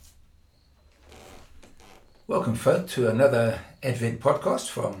Welcome, folk, to another Advent podcast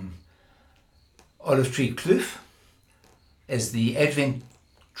from Olive Tree Kloof as the Advent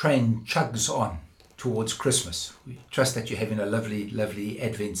train chugs on towards Christmas. We trust that you're having a lovely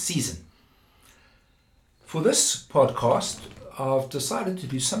Advent season. For this podcast, I've decided to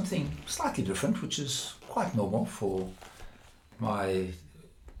do something slightly different, which is quite normal for my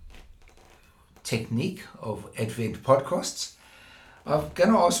technique of Advent podcasts. I'm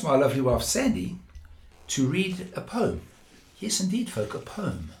going to ask my lovely wife Sandy to read a poem. Yes, indeed, folk, a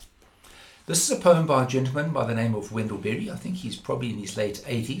poem. This is a poem by a gentleman by the name of Wendell Berry. I think he's probably in his late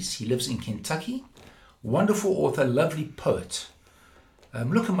 80s. He lives in Kentucky. Wonderful author, lovely poet.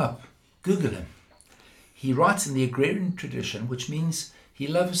 Look him up, Google him. He writes in the agrarian tradition, which means he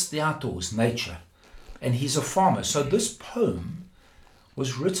loves the outdoors, nature, and he's a farmer. So this poem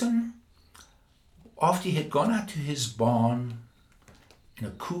was written after he had gone out to his barn in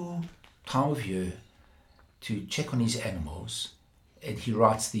a cool time of year to check on his animals, and he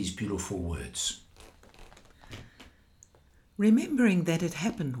writes these beautiful words. Remembering that it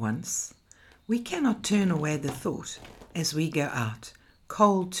happened once, we cannot turn away the thought as we go out,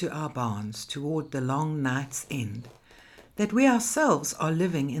 cold to our barns toward the long night's end, that we ourselves are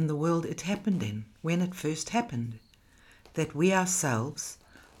living in the world it happened in when it first happened, that we ourselves,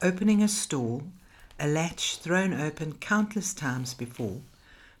 opening a stall, a latch thrown open countless times before,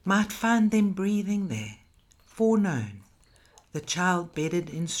 might find them breathing there, foreknown, the child bedded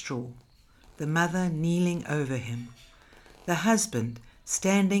in straw, the mother kneeling over him, the husband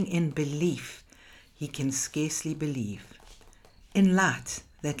standing in belief he can scarcely believe, in light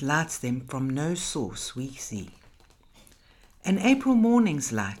that lights them from no source we see. An April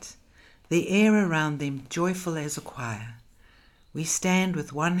morning's light, the air around them joyful as a choir. We stand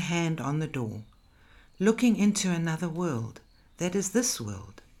with one hand on the door, looking into another world that is this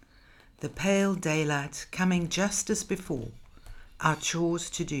world. The pale daylight coming just as before, our chores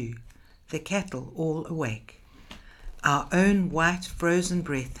to do, the cattle all awake, our own white frozen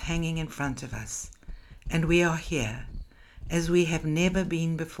breath hanging in front of us, and we are here as we have never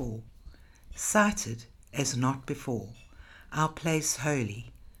been before, sighted as not before, our place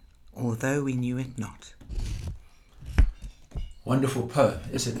holy, although we knew it not. Wonderful poem,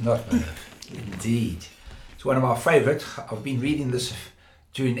 is it not, Olive? Indeed. It's one of my favourite. I've been reading this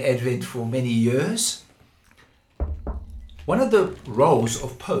during Advent for many years. One of the roles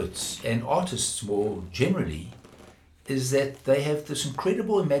of poets and artists more generally is that they have this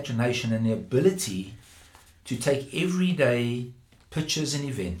incredible imagination and the ability to take everyday pictures and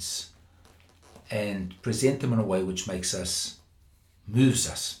events and present them in a way which moves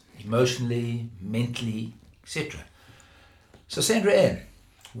us emotionally, mentally, etc. So Sandra Ann,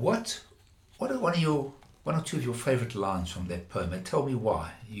 what are one or two of your favourite lines from that poem, and tell me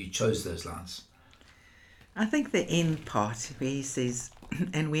why you chose those lines. I think the end part where he says,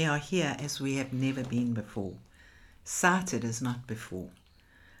 and we are here as we have never been before, sighted as not before,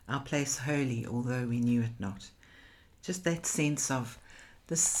 our place holy, although we knew it not. Just that sense of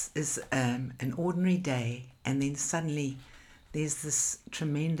this is an ordinary day, and then suddenly there's this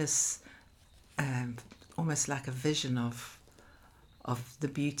tremendous, almost like a vision of the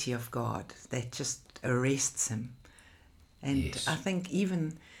beauty of God that just arrests him. And yes. I think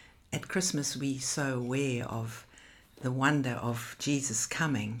even at Christmas we're so aware of the wonder of Jesus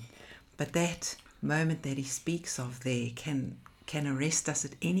coming, but that moment that he speaks of there can arrest us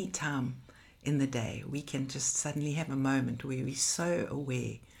at any time in the day. We can just suddenly have a moment where we're so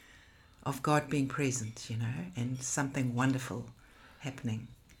aware of God being present, and something wonderful happening.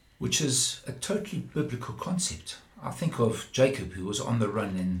 Which is a totally biblical concept. I think of Jacob, who was on the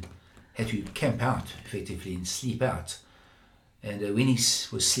run and had to camp out, effectively, and sleep out. And when he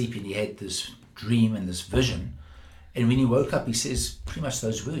was sleeping, he had this dream and this vision. And when he woke up, he says pretty much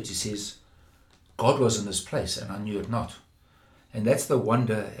those words. He says, God was in this place and I knew it not. And that's the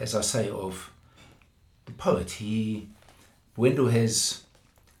wonder, as I say, of the poet. Wendell has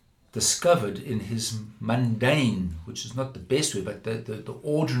discovered in his mundane, which is not the best way, but the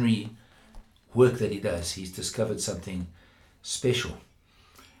ordinary work that he does, he's discovered something special.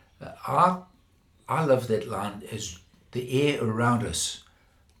 I love that line as the air around us,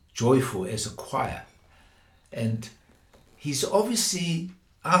 joyful as a choir. And he's obviously,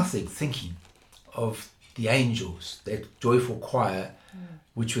 I think, thinking of the angels, that joyful choir,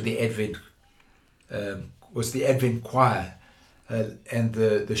 which were the Advent, was the Advent choir, and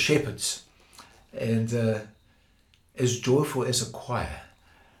the shepherds, and as joyful as a choir.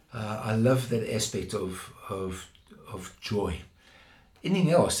 I love that aspect of joy.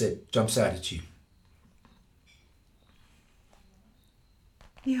 Anything else that jumps out at you?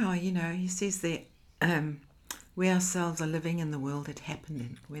 Yeah, he says that we ourselves are living in the world it happened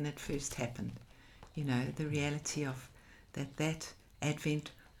in when it first happened. The reality of that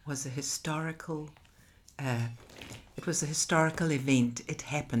Advent was a historical event. It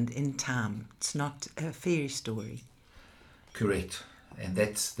happened in time. It's not a fairy story. Correct. And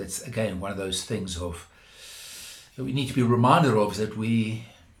that's again one of those things that we need to be reminded of, that we,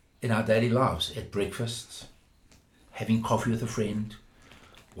 in our daily lives, at breakfast, having coffee with a friend,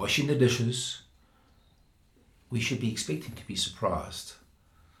 washing the dishes, we should be expecting to be surprised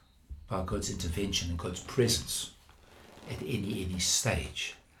by God's intervention and God's presence at any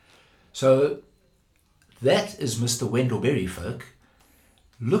stage. So that is Mr. Wendell Berry, folk.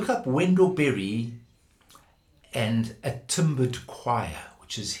 Look up Wendell Berry and A Timbered Choir,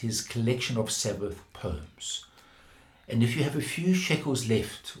 which is his collection of Sabbath poems. And if you have a few shekels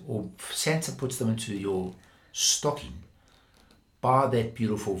left, or Santa puts them into your stocking, buy that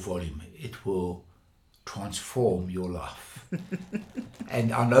beautiful volume. It will transform your life.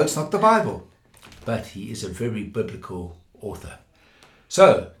 And I know it's not the Bible, but he is a very biblical author.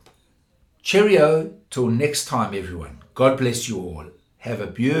 So, cheerio till next time, everyone. God bless you all. Have a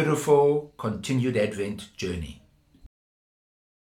beautiful continued Advent journey.